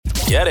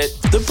Get it?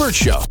 The Burt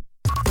Show.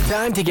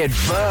 Time to get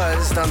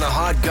buzzed on the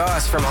hot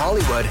goss from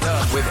Hollywood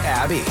with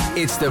Abby.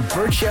 It's the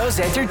Burt Show's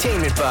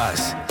entertainment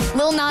buzz.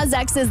 Lil Nas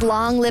X's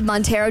Long Live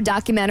Montero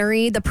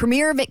documentary, the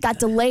premiere of it got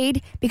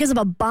delayed because of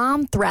a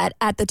bomb threat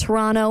at the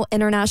Toronto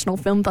International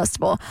Film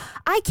Festival.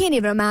 I can't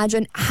even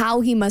imagine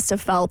how he must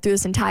have felt through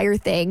this entire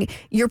thing.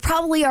 You're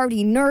probably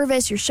already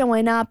nervous. You're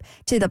showing up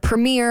to the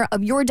premiere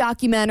of your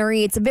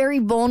documentary. It's a very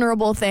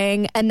vulnerable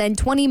thing. And then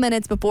 20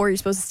 minutes before you're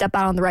supposed to step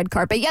out on the red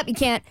carpet, yep, you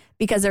can't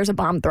because there's a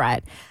bomb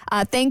threat.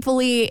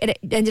 Thankfully, it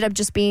ended up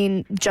just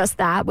being just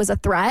that, was a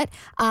threat.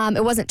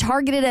 It wasn't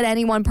targeted at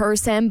any one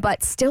person,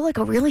 but still like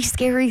a really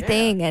scary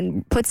thing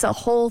and puts a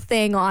whole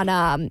thing on.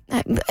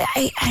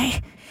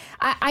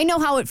 I know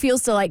how it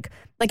feels to like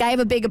I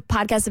have a big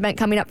podcast event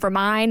coming up for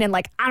mine, and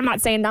like I'm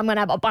not saying I'm gonna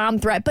have a bomb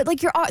threat, but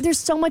like there's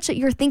so much that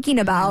you're thinking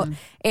about,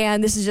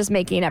 and this is just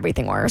making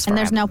everything worse. And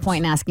there's no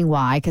point in asking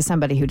why, because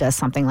somebody who does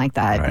something like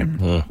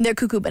that, they're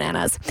cuckoo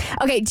bananas.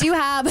 Okay, do you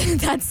have a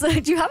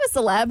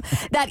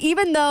celeb that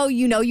even though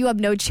you know you have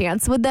no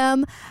chance with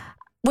them,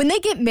 when they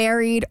get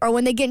married or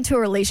when they get into a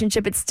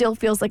relationship, it still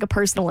feels like a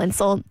personal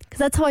insult? Because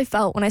that's how I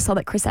felt when I saw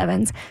that Chris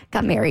Evans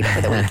got married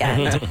over the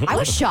weekend. I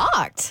was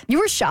shocked. You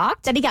were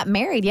shocked? That he got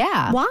married,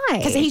 yeah. Why?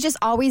 Because he's just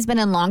always been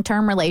in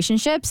long-term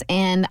relationships,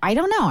 and I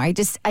don't know. I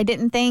just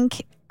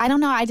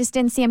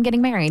didn't see him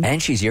getting married.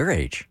 And she's your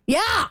age.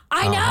 Yeah,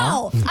 I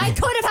know. I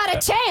could have had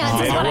a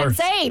chance, is what I'm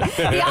saying.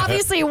 He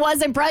obviously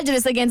wasn't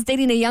prejudiced against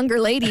dating a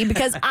younger lady,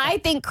 because I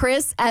think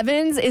Chris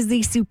Evans is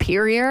the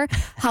superior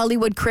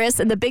Hollywood Chris.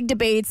 And the big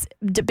debate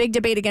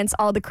against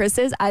all the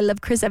Chris's, I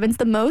love Chris Evans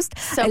the most.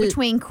 So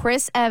between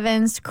Chris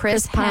Evans,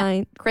 Chris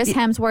Pine, Chris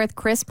Hemsworth,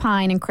 Chris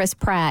Pine, and Chris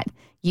Pratt,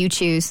 you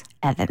choose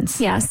Evans.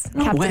 Yes,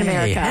 Captain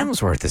America.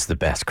 Hemsworth is the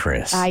best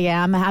Chris.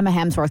 Yeah, I'm a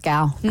Hemsworth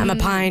gal. I'm a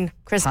Pine.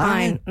 Chris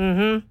Pine.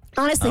 Mm-hmm.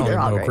 Honestly, they're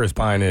all know great. who Chris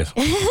Pine is.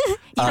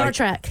 Star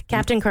Trek.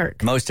 Captain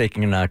Kirk. Most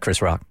taking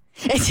Chris Rock.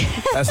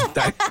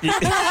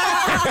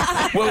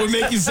 What would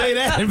make you say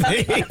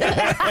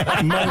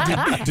that?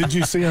 Mo, did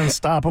you see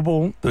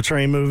Unstoppable, the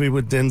train movie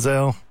with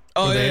Denzel?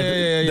 Oh,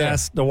 yeah.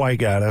 That's the white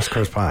guy. That's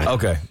Chris Pine.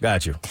 Okay,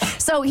 got you.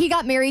 So he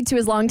got married to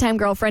his longtime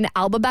girlfriend,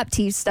 Alba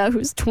Baptista,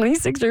 who's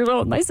 26 years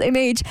old, my same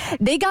age.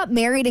 They got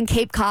married in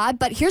Cape Cod,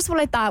 but here's what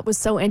I thought was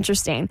so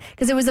interesting,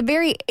 because it was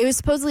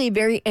supposedly a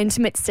very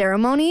intimate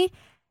ceremony.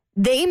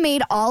 They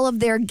made all of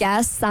their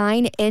guests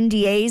sign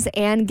NDAs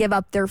and give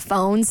up their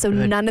phones so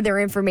none of their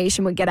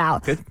information would get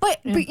out. But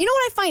you know what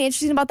I find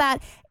interesting about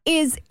that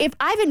is, if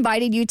I've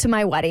invited you to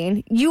my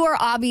wedding, you are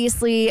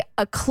obviously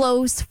a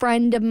close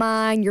friend of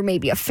mine. You're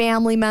maybe a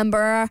family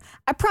member.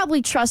 I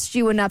probably trust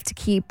you enough to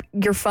keep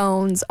your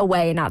phones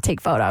away and not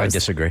take photos. I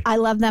disagree. I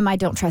love them. I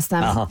don't trust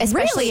them,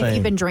 especially if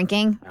you've been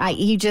drinking.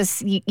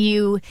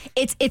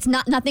 It's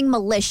not nothing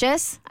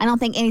malicious. I don't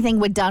think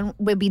anything would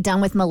be done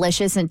with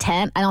malicious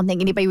intent. I don't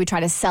think anybody would try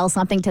to sell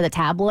something to the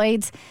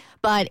tabloids.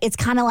 But it's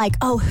kind of like,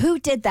 oh, who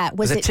did that?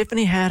 Was it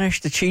Tiffany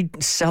Haddish? Did she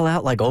sell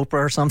out like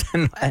Oprah or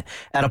something at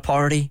a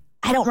party?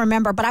 I don't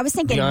remember, but I was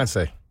thinking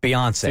Beyonce.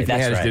 Tiffany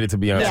Haddish right. did it to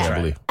Beyonce, I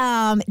believe.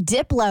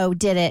 Diplo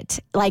did it,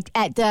 like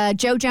at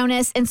Joe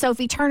Jonas and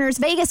Sophie Turner's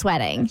Vegas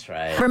wedding. That's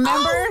right. Remember?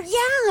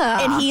 Oh,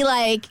 yeah. And he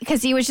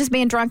because he was just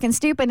being drunk and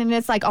stupid, and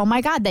it's like, oh my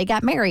God, they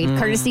got married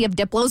courtesy of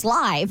Diplo's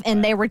Live,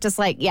 and they were just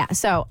like, yeah.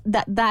 So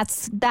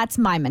that's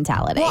my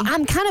mentality. Well,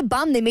 I'm kind of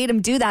bummed they made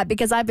him do that,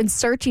 because I've been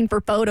searching for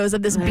photos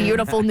of this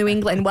beautiful New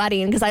England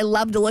wedding, because I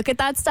love to look at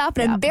that stuff,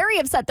 and I'm very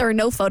upset there are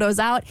no photos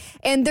out.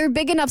 And they're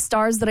big enough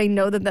stars that I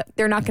know that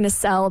they're not going to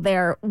sell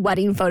their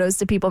wedding photos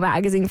to People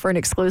magazine for an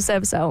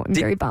exclusive, so I'm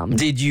very bummed.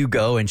 Did you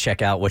go and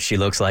check out what she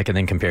looks like and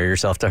then compare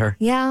yourself to her?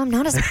 Yeah, I'm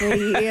not as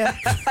pretty.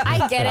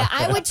 I get it.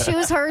 I would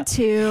choose her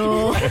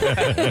too.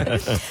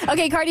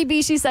 Okay, Cardi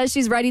B, she says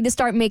she's ready to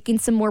start making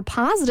some more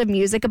positive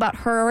music about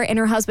her and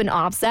her husband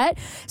Offset.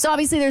 So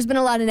obviously there's been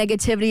a lot of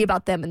negativity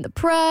about them in the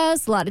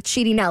press, a lot of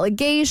cheating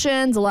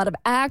allegations, a lot of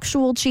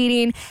actual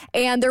cheating,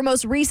 and their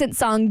most recent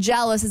song,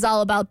 Jealous, is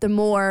all about the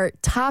more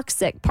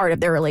toxic part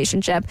of their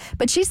relationship.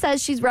 But she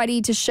says she's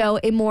ready to show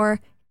a more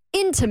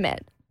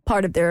intimate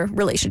part of their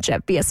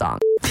relationship via song.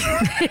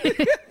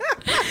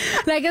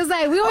 Like, it's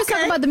like, we always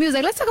talk about the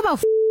music. Let's talk about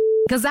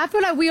because I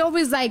feel like we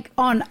always like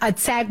on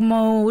attack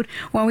mode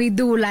when we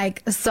do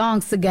like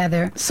songs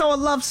together. So a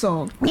love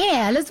song.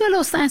 Yeah, let's do a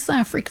little sign,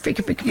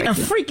 freaky. A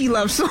freaky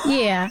love song.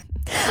 Yeah.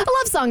 A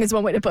love song is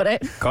one way to put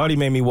it. Cardi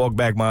made me walk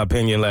back my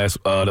opinion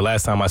the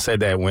last time I said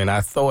that, when I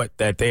thought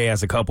that they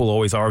as a couple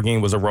always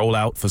arguing was a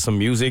rollout for some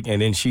music,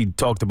 and then she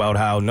talked about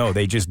how no,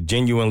 they just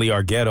genuinely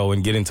are ghetto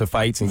and get into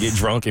fights and get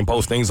drunk and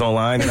post things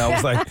online, and I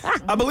was like,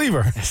 I believe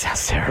her. That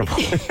sounds terrible.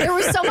 There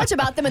was so much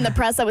about them in the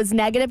press that was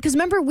negative, because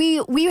remember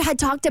we had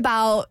talked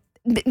about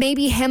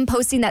maybe him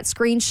posting that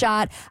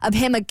screenshot of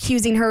him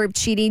accusing her of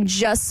cheating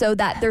just so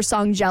that their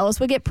song Jealous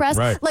would get pressed.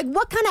 Right. Like,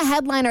 what kind of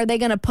headline are they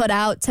going to put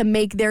out to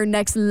make their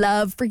next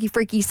love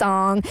freaky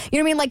song? You know what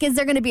I mean? Like, is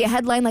there going to be a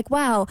headline like,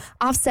 wow,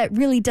 Offset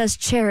really does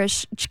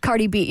cherish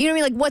Cardi B? You know what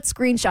I mean? Like, what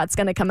screenshot's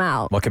going to come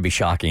out? What could be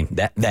shocking?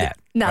 That.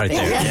 Nothing.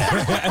 Right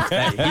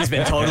there. Yeah. He's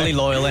been totally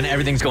loyal and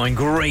everything's going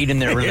great in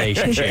their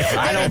relationship.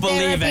 I don't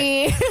believe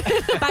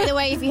it. By the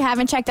way, if you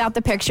haven't checked out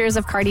the pictures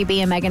of Cardi B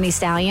and Megan Thee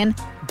Stallion,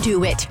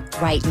 do it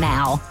right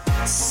now.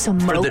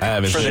 Smoke For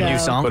the show. new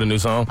song? For the new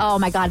song? Oh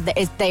my God,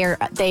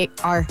 they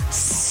are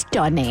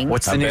stunning.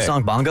 What's the I new bet.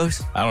 song?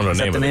 Bongos? I don't know Is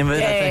the that name the of it. name of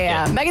it? I think?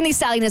 Yeah. Megan Thee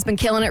Stallion has been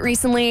killing it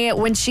recently.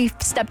 When she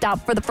stepped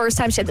out for the first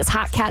time, she had this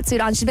hot cat suit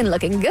on. She's been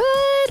looking good.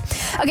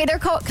 Okay, their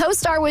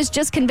co-star was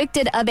just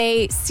convicted of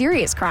a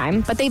serious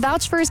crime, but they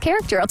vouched for his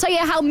character. I'll tell you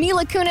how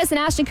Mila Kunis and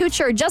Ashton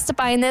Kutcher are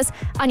justifying this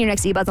on your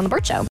next E-Buzz on The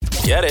Burt Show.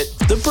 Get it?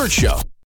 The Burt Show.